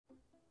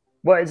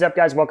What is up,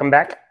 guys? Welcome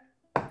back.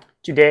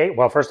 Today,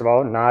 well, first of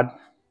all, nod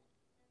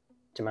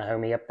to my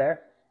homie up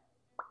there.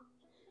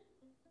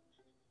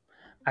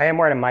 I am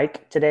wearing a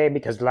mic today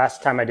because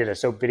last time I did a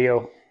soap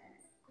video,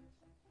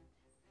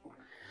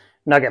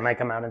 Nugget might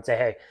come out and say,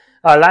 hey.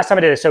 Last time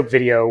I did a soap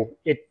video,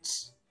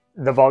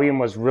 the volume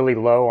was really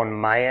low on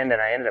my end,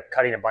 and I ended up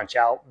cutting a bunch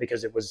out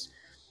because it was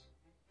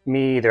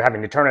me either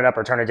having to turn it up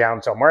or turn it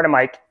down. So I'm wearing a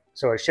mic,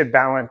 so it should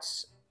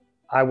balance.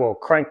 I will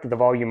crank the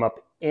volume up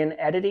in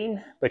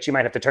editing, but you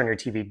might have to turn your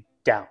TV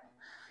down.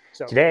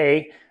 So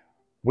today,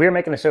 we're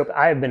making a soap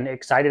I have been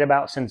excited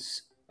about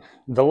since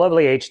the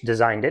lovely H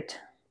designed it.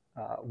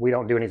 We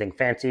don't do anything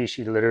fancy.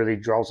 She literally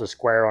draws a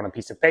square on a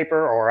piece of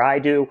paper, or I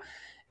do,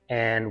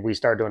 and we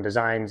start doing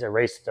designs,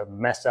 erase the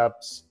mess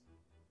ups,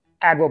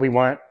 add what we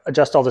want,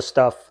 adjust all this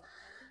stuff,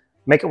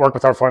 make it work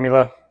with our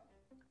formula,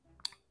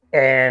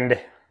 and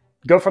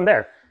go from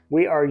there.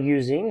 We are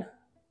using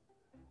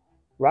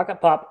Rocket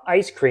Pop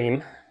ice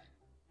cream.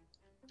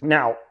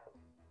 Now,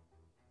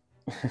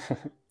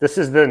 this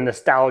is the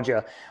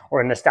nostalgia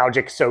or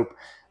nostalgic soap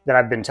that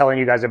I've been telling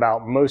you guys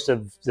about most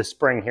of the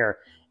spring here.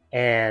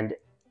 And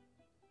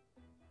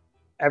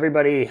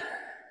everybody,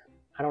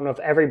 I don't know if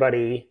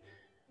everybody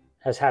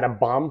has had a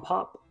bomb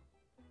pop,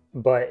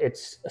 but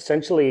it's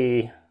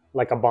essentially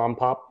like a bomb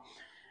pop.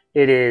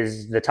 It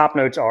is, the top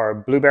notes are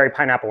blueberry,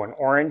 pineapple, and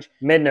orange.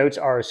 Mid notes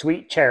are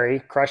sweet cherry,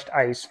 crushed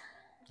ice.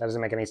 That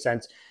doesn't make any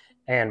sense.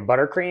 And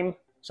buttercream.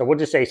 So we'll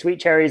just say sweet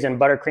cherries and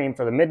buttercream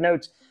for the mid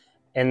notes.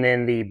 And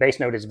then the base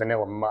note is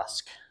vanilla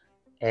musk.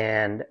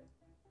 And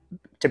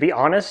to be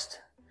honest,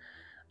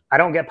 I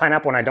don't get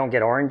pineapple and I don't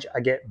get orange.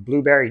 I get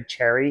blueberry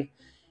cherry.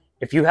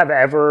 If you have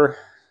ever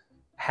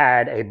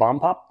had a bomb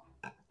pop,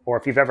 or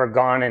if you've ever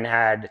gone and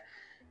had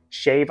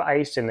shave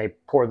ice and they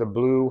pour the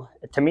blue,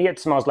 to me it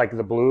smells like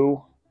the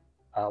blue,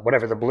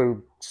 whatever the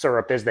blue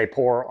syrup is they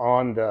pour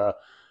on the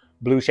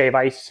blue shave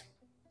ice,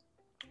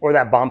 or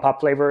that bomb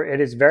pop flavor.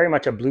 It is very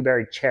much a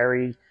blueberry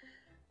cherry.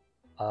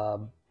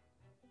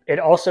 It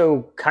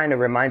also kind of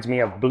reminds me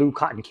of blue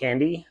cotton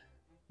candy.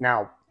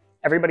 Now,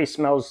 everybody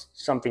smells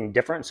something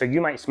different. So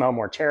you might smell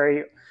more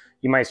cherry,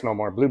 you might smell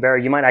more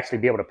blueberry, you might actually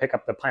be able to pick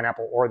up the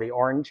pineapple or the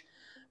orange.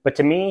 But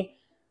to me,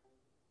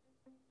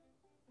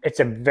 it's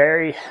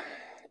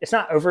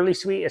not overly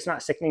sweet, it's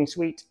not sickening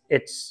sweet.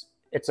 It's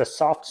a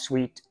soft,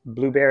 sweet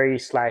blueberry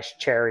 /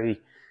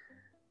 cherry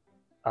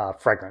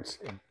fragrance.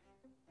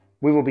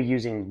 We will be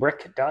using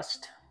brick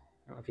dust.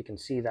 I don't know if you can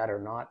see that or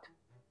not.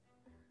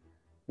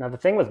 Now, the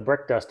thing with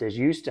brick dust is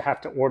you used to have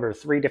to order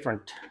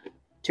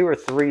 2 or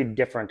 3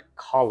 different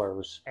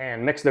colors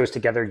and mix those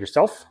together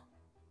yourself.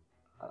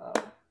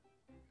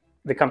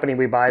 The company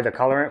we buy the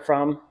colorant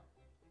from,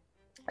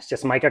 it's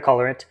just mica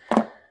colorant,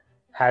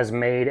 has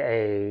made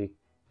a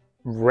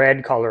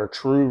red color,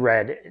 true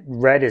red.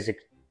 Red is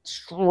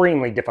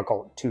extremely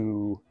difficult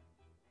to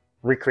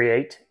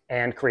recreate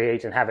and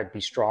create and have it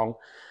be strong.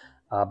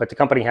 But the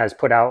company has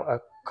put out a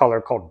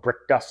color called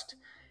brick dust.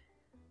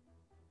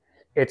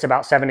 It's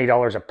about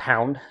 $70 a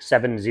pound,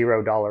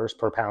 $70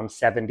 per pound,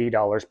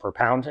 $70 per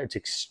pound. It's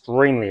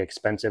extremely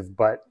expensive,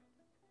 but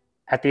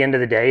at the end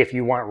of the day, if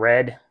you want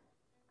red,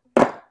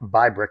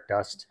 buy brick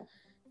dust.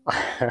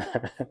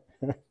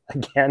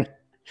 Again,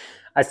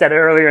 I said it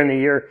earlier in the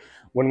year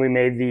when we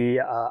made the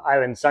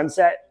Island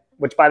Sunset,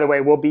 which, by the way,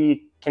 will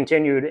be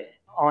continued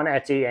on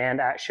Etsy and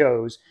at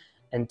shows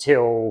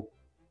until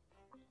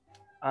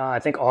I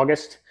think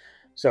August.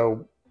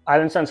 So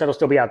Island Sunset will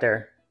still be out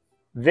there.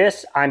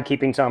 This, I'm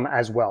keeping some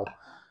as well.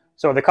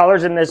 So the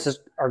colors in this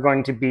are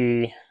going to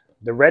be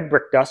the red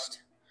brick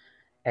dust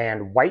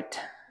and white.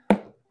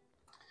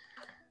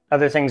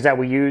 Other things that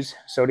we use,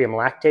 sodium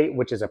lactate,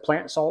 which is a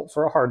plant salt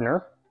for a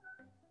hardener.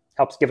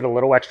 Helps give it a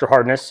little extra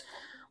hardness.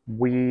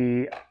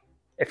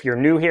 If you're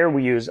new here,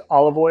 we use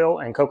olive oil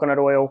and coconut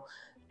oil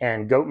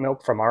and goat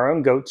milk from our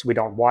own goats. We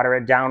don't water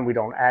it down. We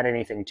don't add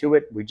anything to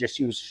it. We just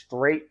use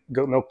straight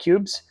goat milk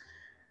cubes.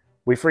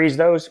 We freeze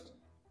those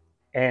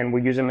and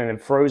we use them in a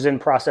frozen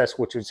process,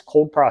 which is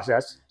cold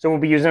process. So we'll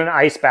be using an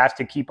ice bath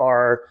to keep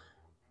our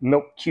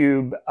milk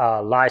cube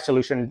lye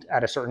solution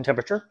at a certain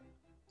temperature.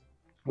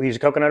 We use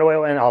coconut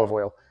oil and olive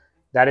oil.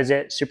 That is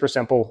it. Super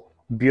simple,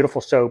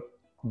 beautiful soap.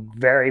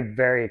 Very,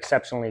 very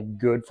exceptionally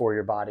good for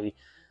your body.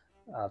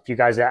 If you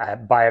guys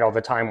that buy it all the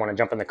time want to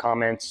jump in the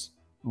comments,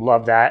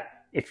 love that.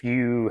 If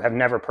you have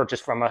never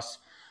purchased from us,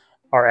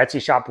 our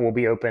Etsy shop will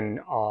be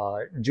open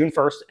June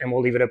 1st, and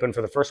we'll leave it open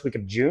for the first week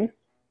of June.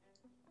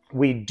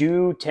 We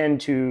do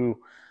tend to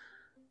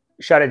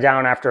shut it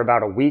down after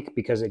about a week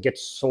because it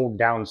gets sold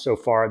down so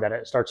far that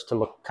it starts to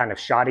look kind of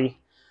shoddy.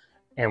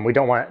 And we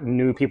don't want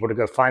new people to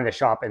go find the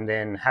shop and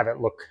then have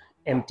it look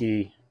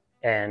empty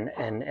and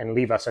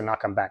leave us and not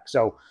come back.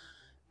 So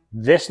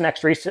this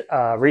next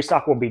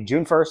restock will be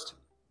June 1st.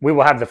 We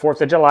will have the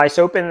 4th of July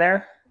soap in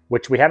there,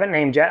 which we haven't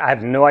named yet. I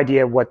have no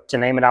idea what to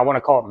name it. I want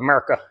to call it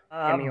America,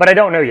 but I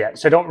don't know yet,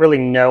 so don't really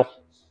know.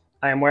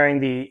 I am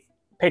wearing the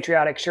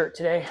patriotic shirt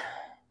today,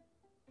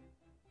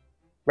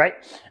 right?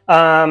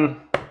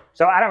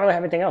 So I don't really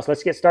have anything else.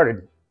 Let's get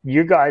started.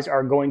 You guys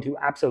are going to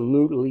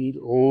absolutely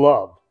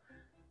love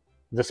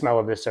the smell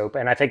of this soap,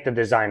 and I think the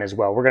design as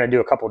well. We're going to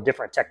do a couple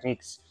different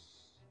techniques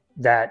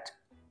that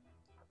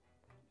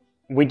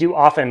we do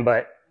often,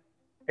 but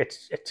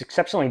it's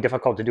exceptionally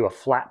difficult to do a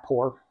flat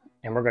pour,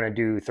 and we're going to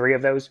do 3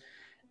 of those.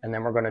 And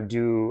then we're going to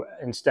do,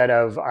 instead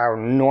of our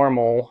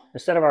normal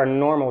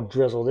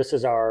drizzle, this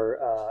is our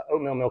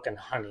oatmeal milk and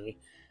honey.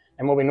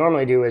 And what we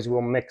normally do is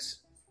we'll mix,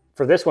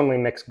 for this one we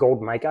mix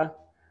gold mica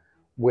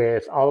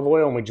with olive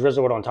oil, and we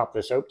drizzle it on top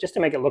of the soap just to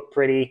make it look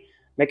pretty,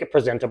 make it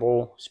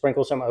presentable,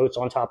 sprinkle some oats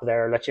on top of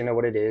there, let you know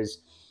what it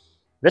is.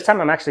 This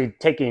time I'm actually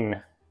taking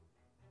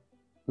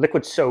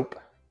liquid soap,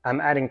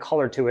 I'm adding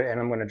color to it, and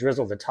I'm going to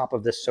drizzle the top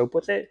of this soap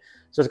with it.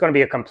 So it's going to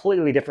be a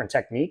completely different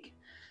technique.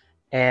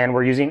 And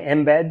we're using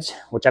embeds,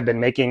 which I've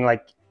been making,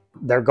 like,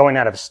 they're going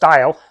out of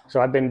style.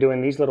 So I've been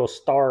doing these little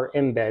star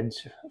embeds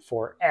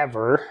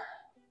forever.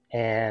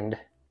 And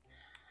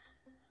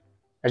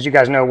as you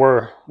guys know,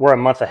 we're a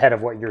month ahead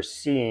of what you're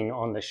seeing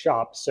on the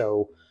shop.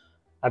 So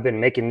I've been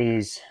making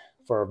these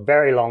for a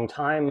very long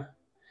time.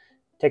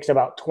 It takes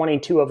about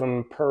 22 of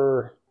them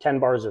per 10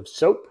 bars of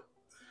soap.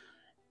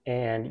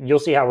 And you'll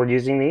see how we're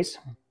using these.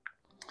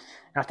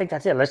 And I think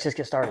that's it. Let's just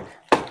get started.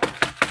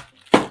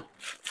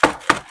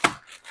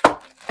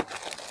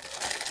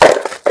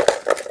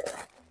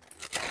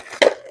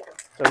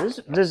 So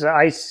this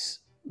is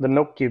the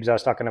milk cubes I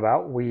was talking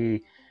about.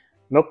 We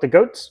milk the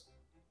goats,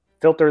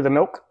 filter the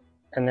milk,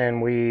 and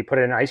then we put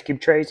it in ice cube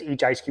trays.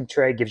 Each ice cube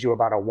tray gives you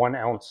about a 1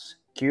 ounce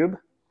cube.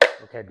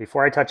 Okay,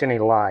 before I touch any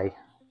lye,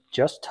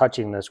 just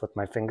touching this with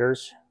my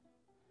fingers,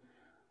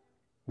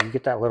 you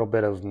get that little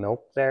bit of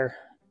milk there.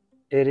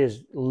 It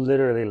is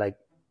literally like,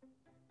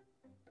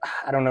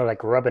 I don't know,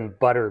 like rubbing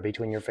butter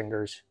between your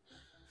fingers.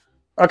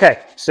 Okay,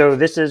 so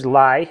this is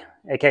lye,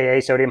 aka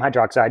sodium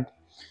hydroxide.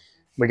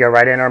 We go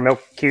right in our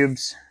milk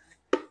cubes.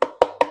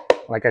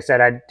 Like I said,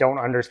 I don't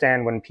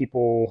understand when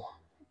people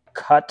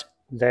cut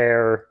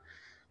their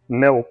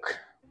milk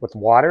with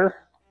water.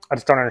 I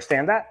just don't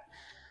understand that.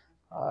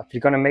 If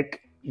you're going to make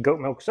goat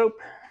milk soap,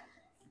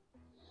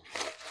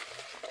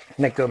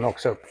 make goat milk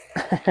soap.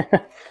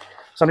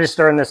 So I'm just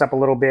stirring this up a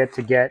little bit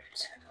to get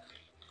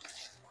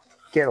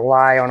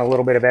lye on a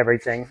little bit of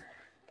everything.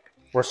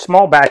 We're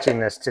small batching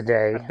this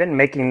today. I've been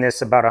making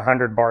this about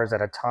 100 bars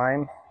at a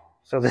time.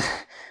 So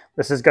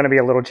this is going to be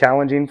a little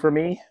challenging for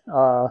me,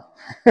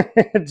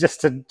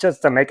 just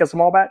to make a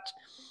small batch.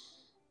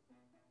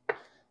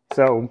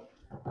 So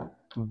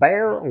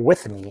bear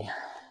with me.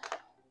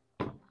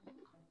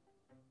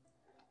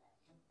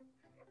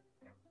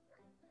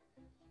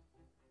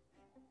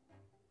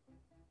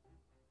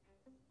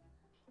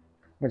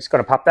 I'm just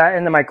going to pop that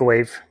in the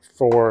microwave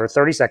for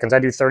 30 seconds. I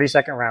do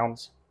 30-second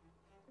rounds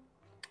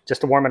just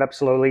to warm it up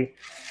slowly.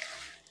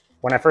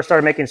 When I first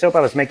started making soap,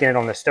 I was making it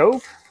on the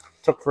stove.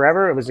 Took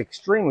forever. It was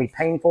extremely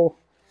painful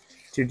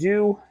to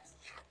do,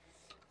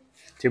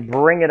 to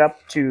bring it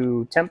up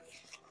to temp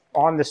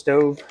on the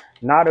stove,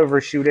 not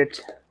overshoot it.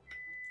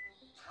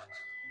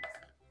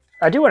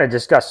 I do want to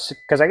discuss,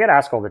 because I get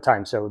asked all the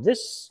time, so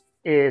this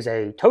is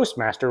a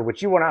Toastmaster,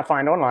 which you will not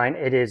find online.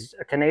 It is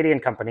a Canadian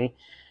company,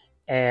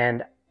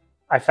 and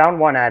I found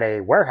one at a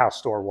warehouse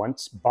store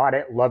once, bought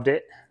it, loved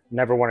it,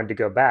 never wanted to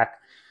go back.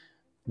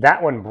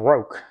 That one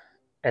broke,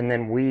 and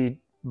then we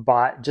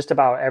bought just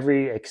about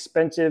every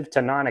expensive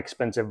to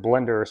non-expensive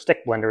blender,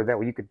 stick blender that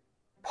you could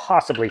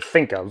possibly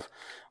think of.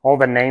 All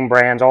the name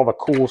brands, all the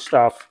cool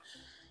stuff.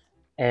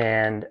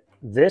 And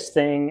this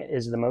thing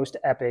is the most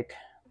epic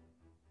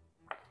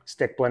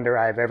stick blender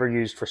I've ever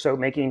used for soap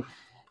making.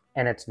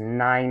 And it's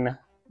 $9.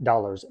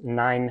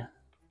 $9.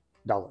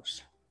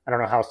 I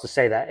don't know how else to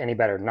say that any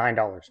better.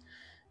 $9.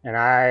 And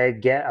I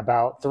get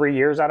about 3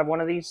 years out of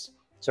one of these.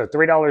 So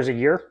 $3 a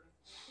year.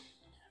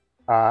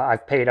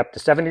 I've paid up to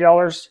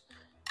 $70.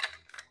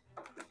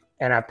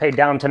 And I've paid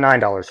down to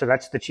 $9, so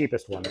that's the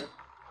cheapest one.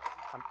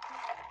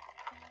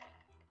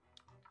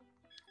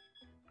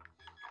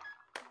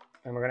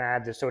 And we're going to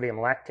add the sodium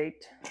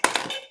lactate.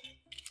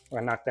 We're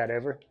going to knock that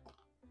over.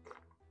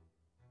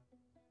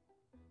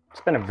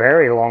 It's been a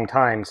very long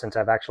time since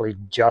I've actually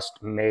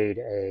just made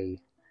a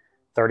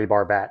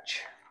 30-bar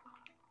batch.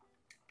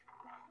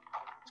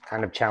 It's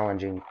kind of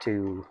challenging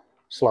to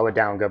slow it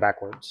down, go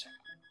backwards.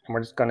 And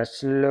we're just going to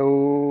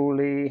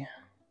slowly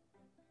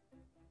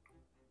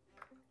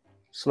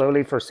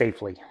for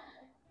safely,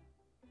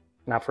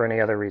 not for any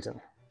other reason.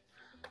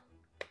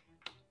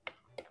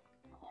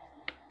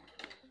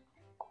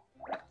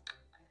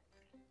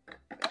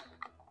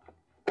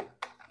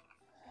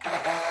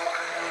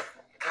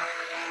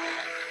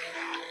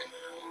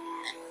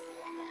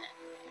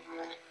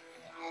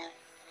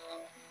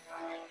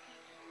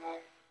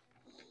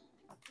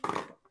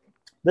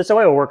 This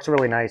oil works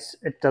really nice.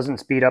 It doesn't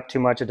speed up too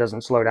much. It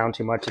doesn't slow down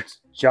too much.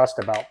 It's just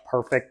about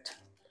perfect.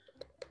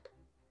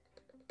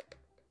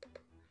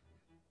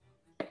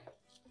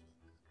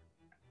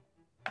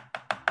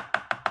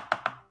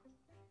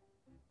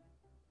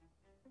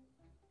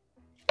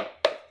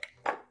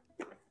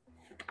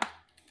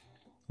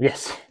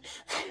 Yes,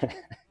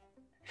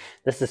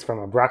 this is from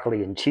a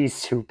broccoli and cheese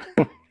soup.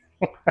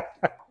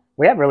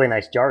 We have really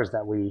nice jars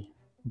that we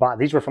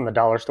These were from the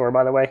dollar store,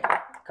 by the way.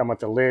 Come with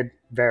the lid,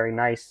 very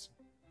nice.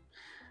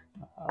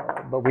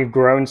 But we've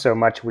grown so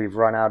much, we've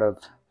run out of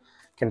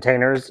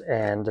containers,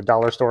 and the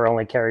dollar store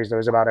only carries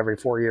those about every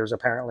 4 years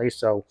apparently.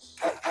 So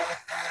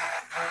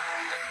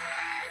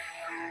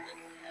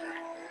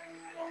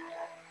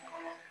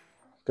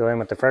go in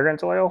with the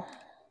fragrance oil.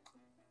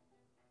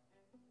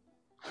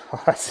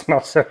 Oh, that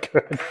smells so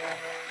good.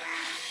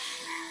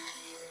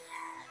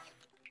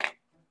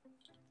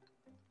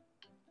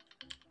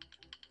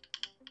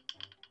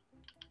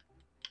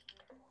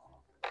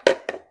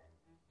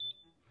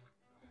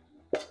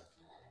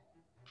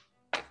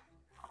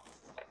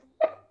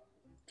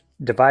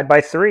 Divide by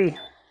 3.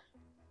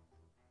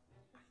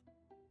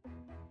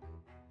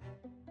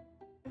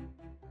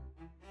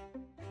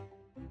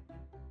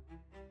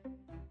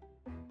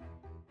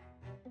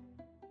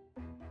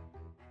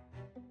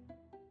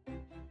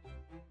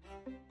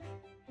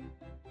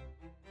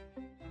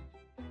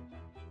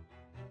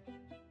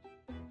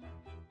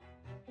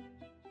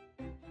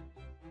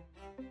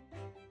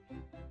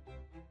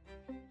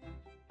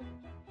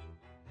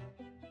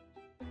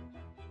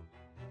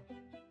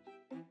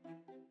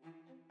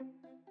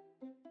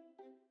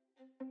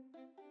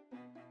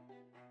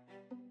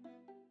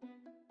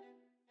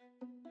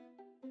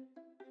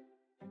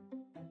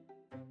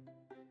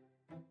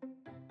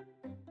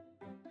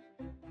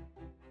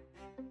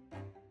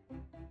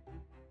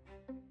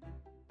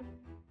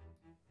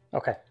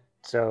 Okay,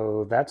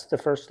 so that's the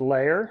first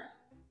layer.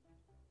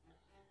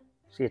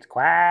 See, it's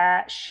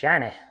quite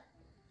shiny.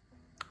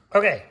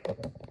 Okay,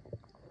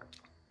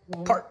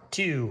 part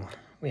 2.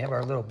 We have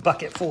our little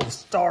bucket full of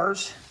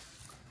stars.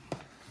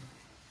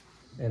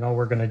 And all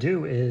we're gonna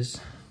do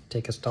is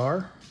take a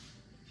star,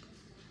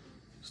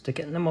 stick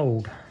it in the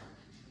mold.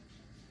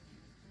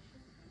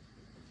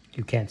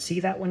 You can't see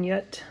that one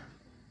yet.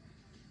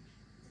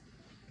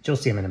 You'll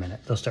see them in a minute.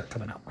 They'll start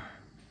coming out.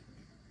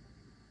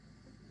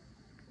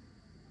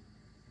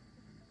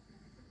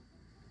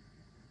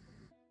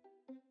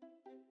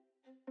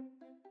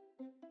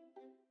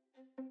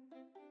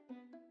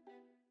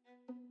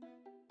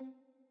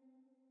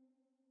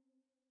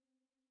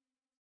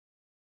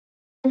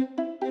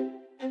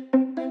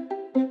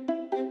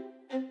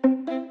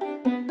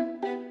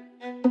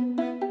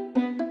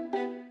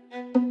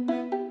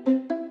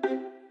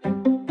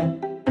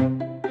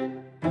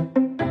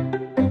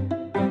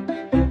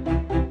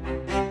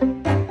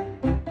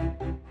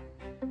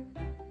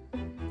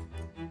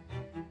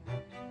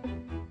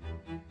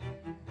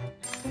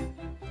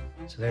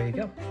 So there you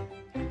go.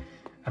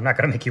 I'm not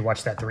gonna make you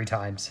watch that 3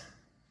 times.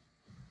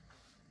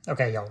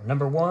 Okay, y'all,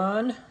 number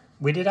 1,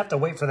 we did have to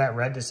wait for that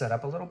red to set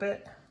up a little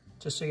bit,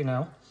 just so you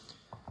know.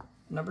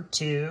 Number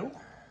 2,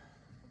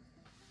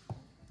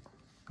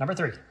 number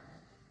 3.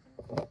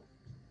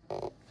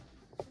 All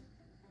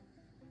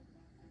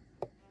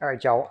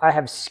right, y'all, I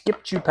have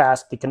skipped you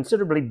past the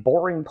considerably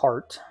boring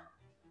part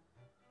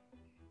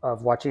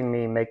of watching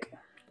me make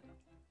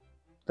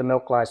the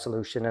milk lye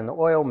solution and the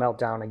oil melt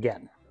down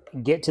again.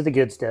 Get to the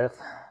good stuff.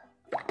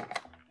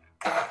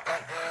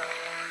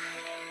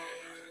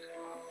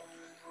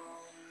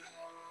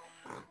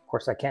 Of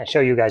course, I can't show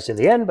you guys to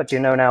the end, but you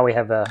know now we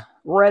have a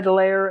red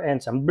layer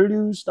and some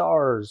blue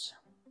stars.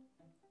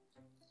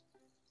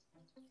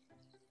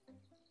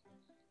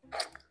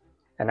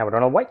 And now we're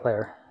on a white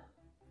layer.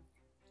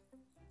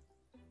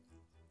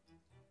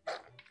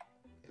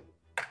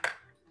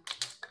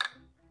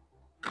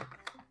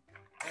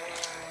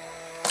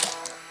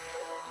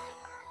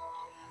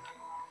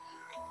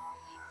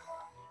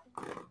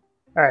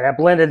 All right, I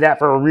blended that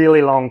for a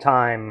really long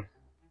time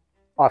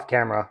off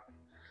camera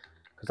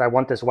because I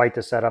want this white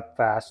to set up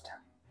fast.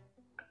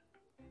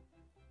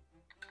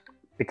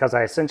 Because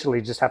I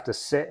essentially just have to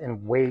sit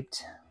and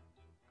wait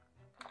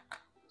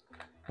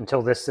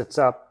until this sets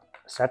up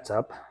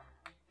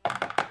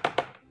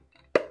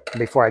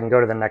before I can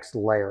go to the next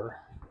layer.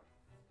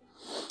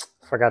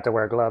 Forgot to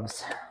wear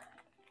gloves.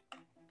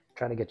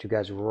 Trying to get you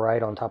guys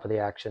right on top of the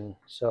action.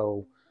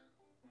 So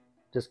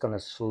just gonna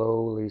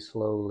slowly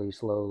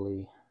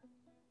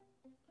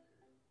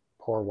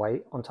pour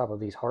white on top of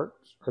these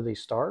hearts or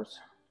these stars.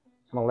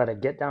 I'm gonna let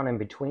it get down in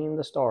between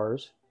the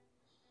stars.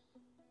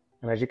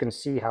 And as you can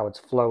see how it's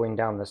flowing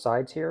down the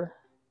sides here,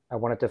 I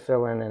want it to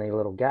fill in any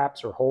little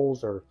gaps or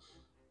holes or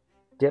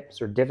dips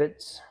or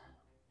divots.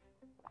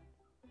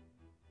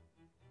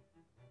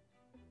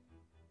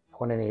 I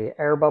want any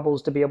air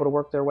bubbles to be able to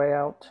work their way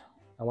out.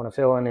 I want to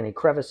fill in any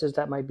crevices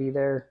that might be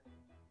there.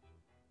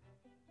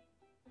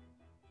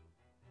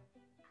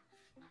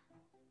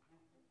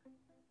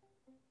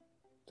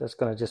 That's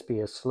going to just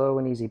be a slow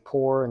and easy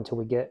pour until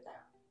we get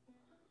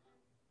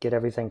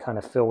everything kind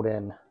of filled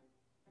in.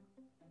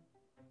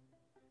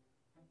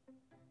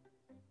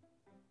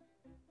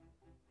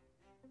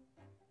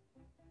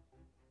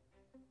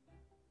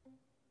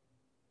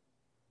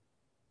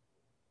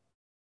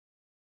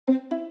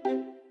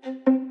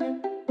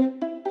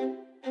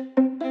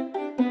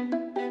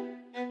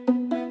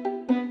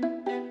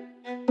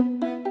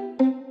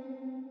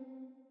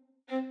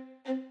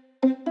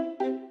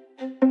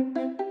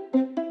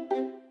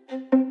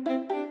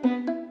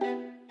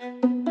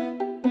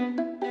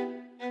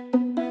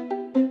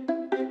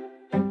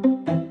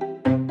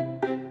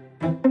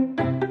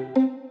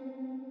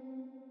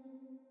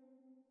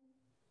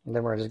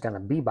 we're just going to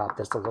bebop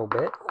this a little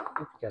bit. If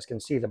you guys can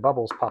see the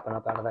bubbles popping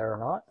up out of there or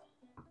not.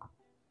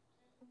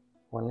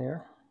 One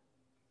there.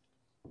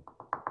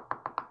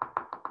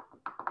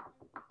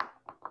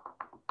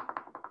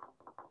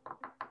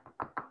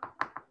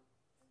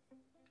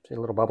 See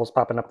little bubbles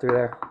popping up through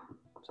there.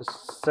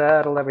 Just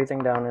settle everything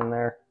down in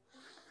there.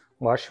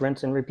 Wash,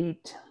 rinse, and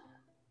repeat.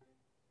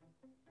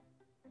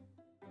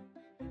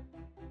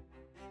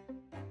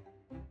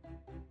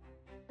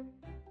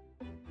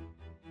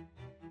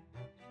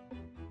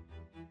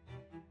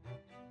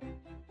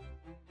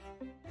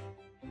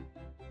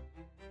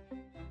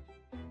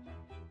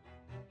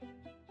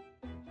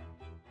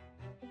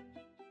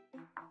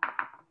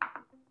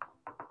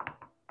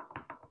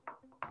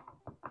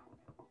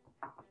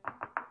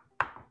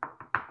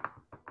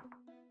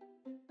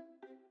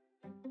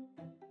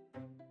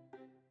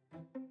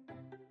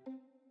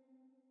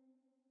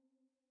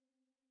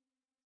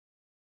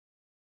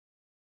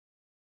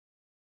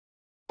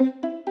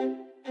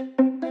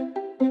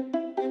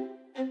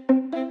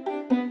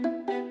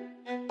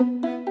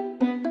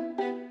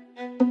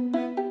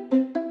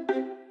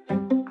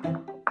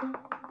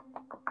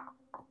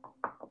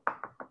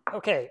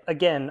 Okay,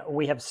 again,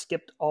 we have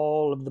skipped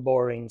all of the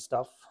boring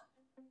stuff,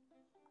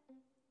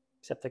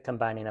 except the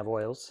combining of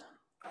oils.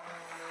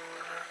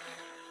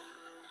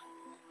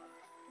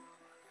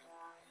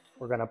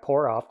 We're going to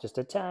pour off just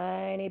a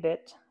tiny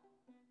bit,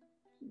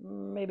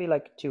 maybe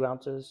like 2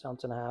 ounces,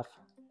 ounce and a half.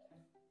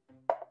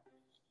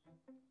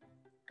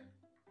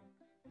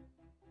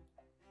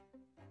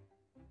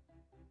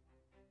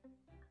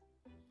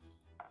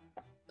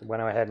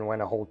 Went ahead and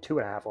went a whole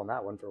 2.5 on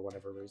that one for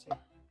whatever reason.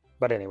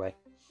 But anyway,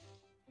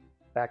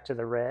 back to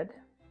the red.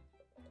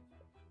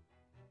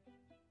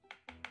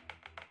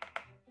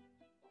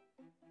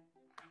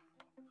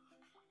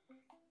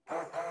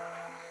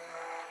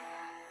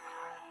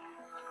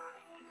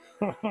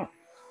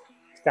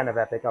 It's kind of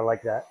epic. I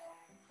like that.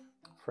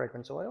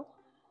 Fragrance oil.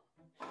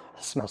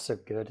 It smells so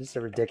good. It's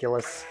so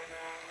ridiculous.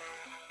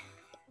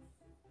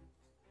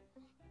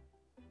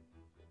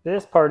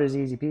 This part is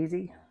easy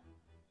peasy.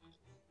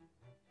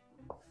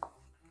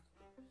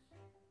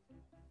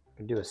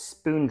 Do a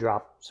spoon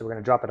drop. So we're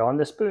going to drop it on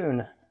the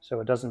spoon so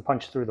it doesn't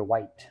punch through the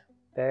white.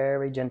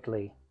 Very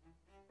gently.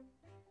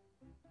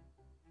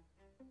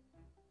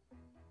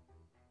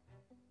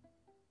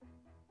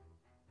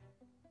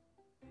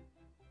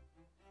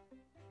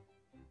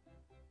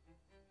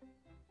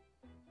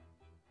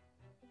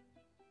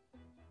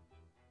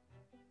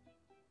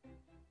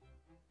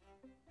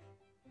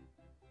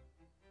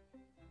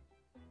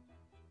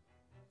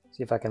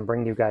 See if I can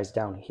bring you guys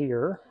down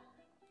here.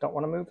 Don't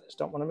want to move this,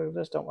 don't want to move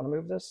this, don't want to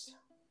move this.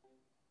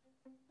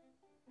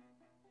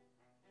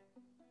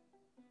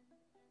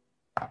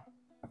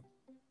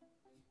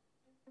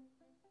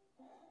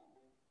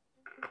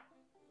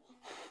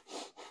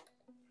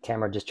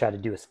 Camera just tried to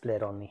do a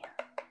split on me.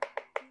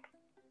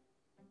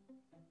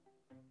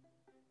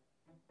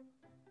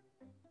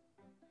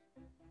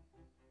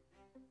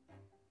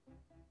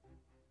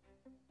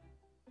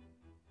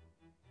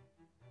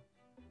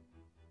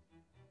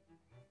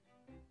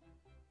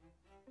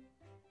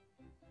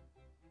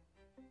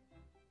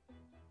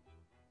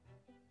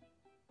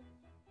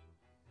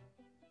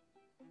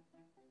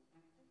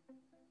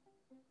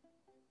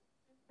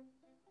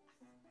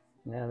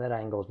 Yeah, that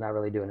angle's not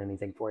really doing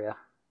anything for you.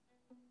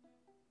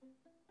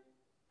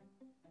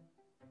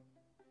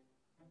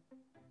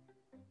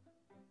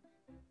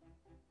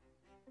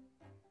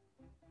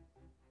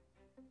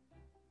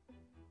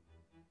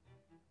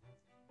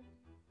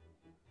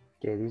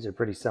 Okay, these are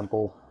pretty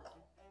simple.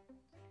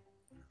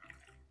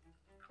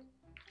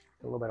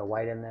 A little bit of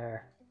white in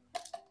there.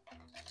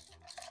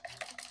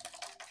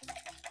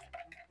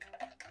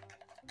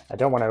 I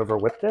don't want to over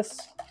whip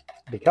this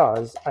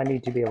because I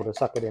need to be able to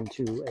suck it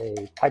into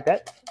a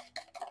pipette.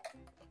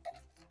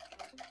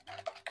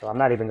 So I'm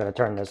not even going to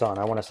turn this on.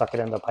 I want to suck it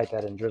into the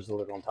pipette and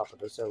drizzle it on top of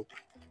the soap.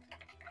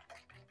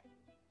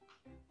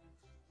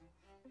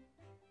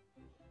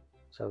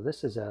 So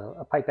this is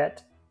a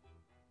pipette.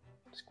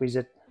 Squeeze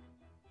it.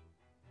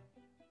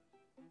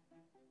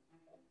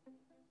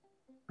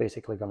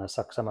 Basically going to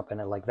suck some up in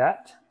it like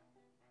that.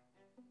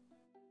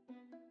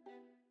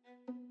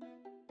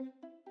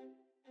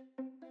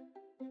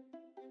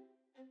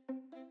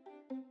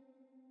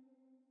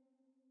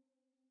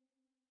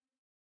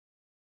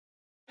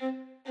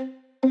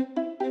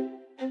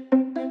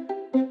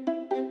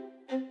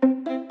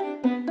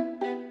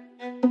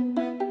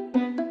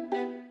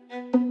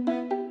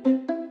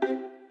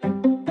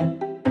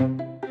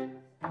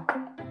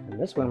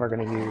 This one we're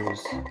going to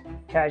use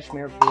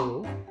cashmere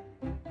blue,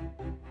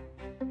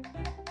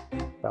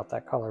 about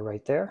that color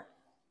right there.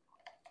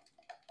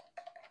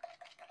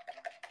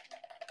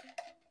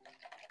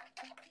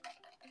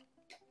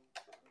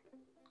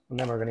 And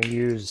then we're going to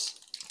use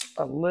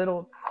a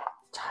little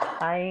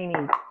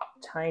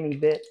tiny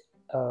bit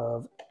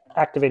of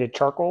activated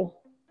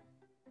charcoal,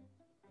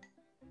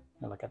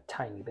 like a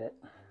tiny bit.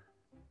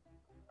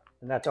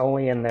 And that's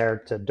only in there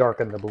to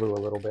darken the blue a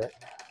little bit.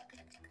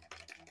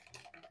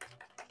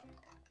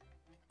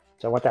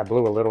 So I want that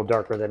blue a little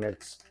darker than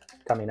it's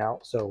coming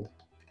out. So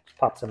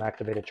pop some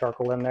activated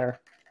charcoal in there.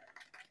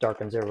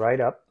 Darkens it right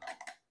up.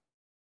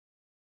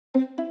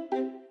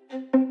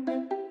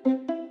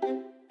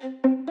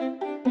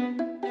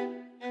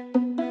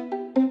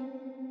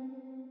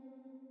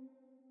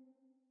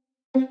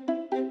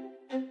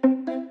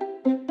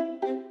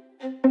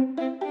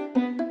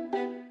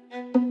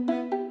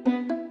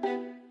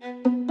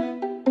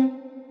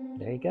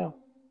 There you go.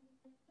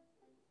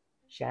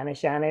 Shiny,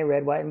 shiny,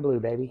 red, white, and blue,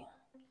 baby.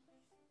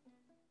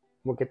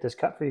 We'll get this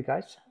cut for you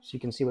guys so you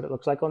can see what it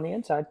looks like on the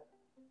inside.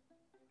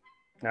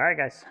 All right,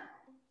 guys.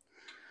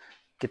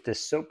 Get this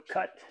soap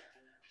cut.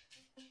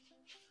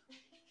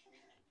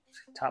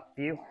 Top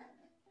view.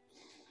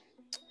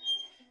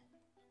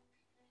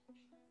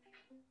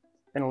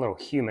 Been a little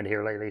humid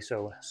here lately,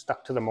 so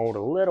stuck to the mold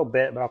a little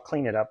bit, but I'll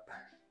clean it up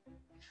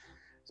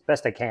as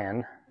best I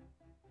can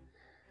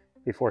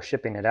before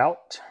shipping it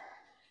out.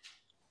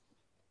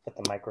 Put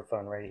the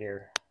microphone right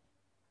here.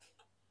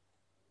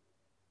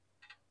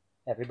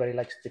 Everybody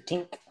likes to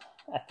tink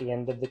at the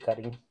end of the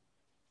cutting.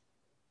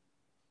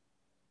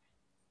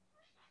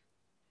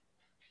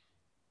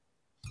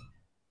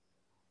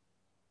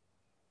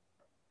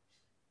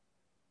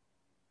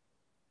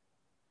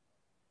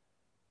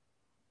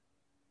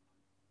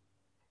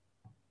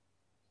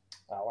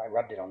 Oh, I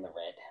rubbed it on the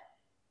red.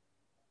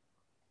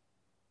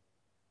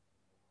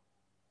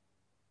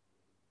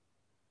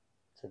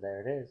 So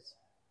there it is.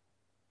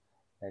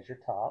 There's your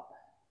top.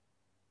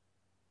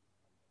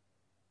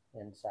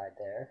 Inside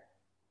there.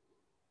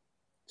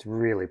 It's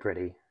really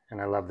pretty.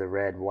 And I love the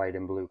red, white,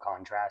 and blue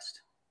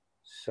contrast.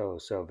 So,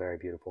 so very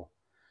beautiful.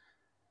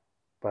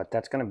 But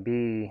that's going to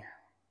be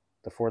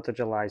the 4th of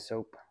July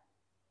soap.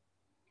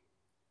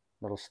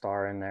 Little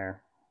star in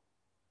there.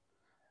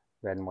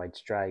 Red and white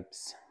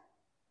stripes.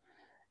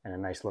 And a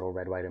nice little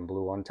red, white, and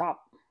blue on top.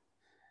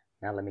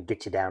 Now let me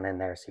get you down in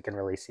there so you can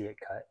really see it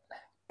cut.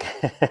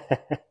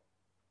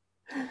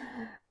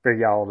 For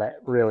y'all that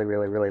really,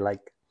 really, really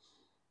like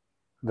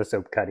the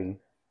soap cutting.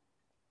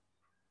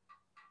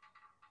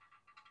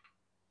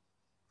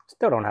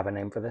 Still don't have a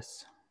name for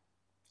this.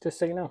 Just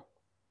so you know.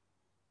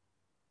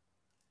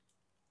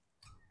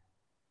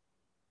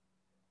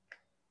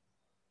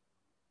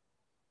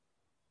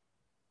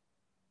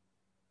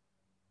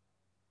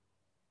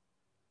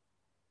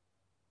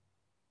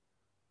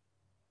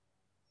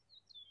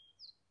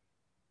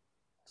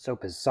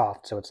 Soap is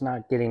soft, so it's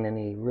not getting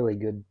any really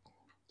good.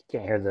 You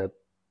can't hear the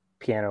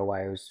piano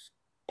wires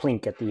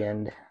plink at the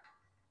end.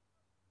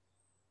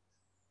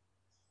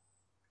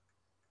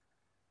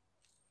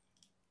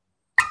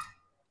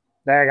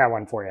 There, I got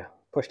one for you.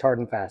 Pushed hard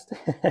and fast.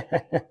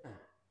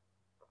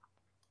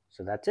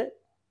 So that's it.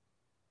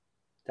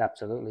 It's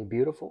absolutely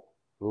beautiful.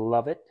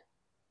 Love it.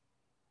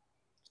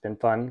 It's been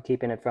fun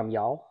keeping it from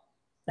y'all.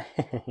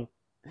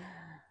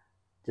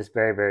 Just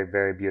very, very,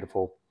 very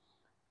beautiful.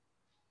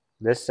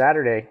 This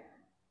Saturday,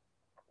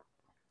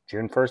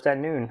 June 1st at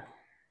noon.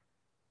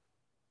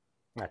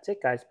 That's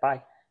it, guys.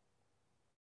 Bye.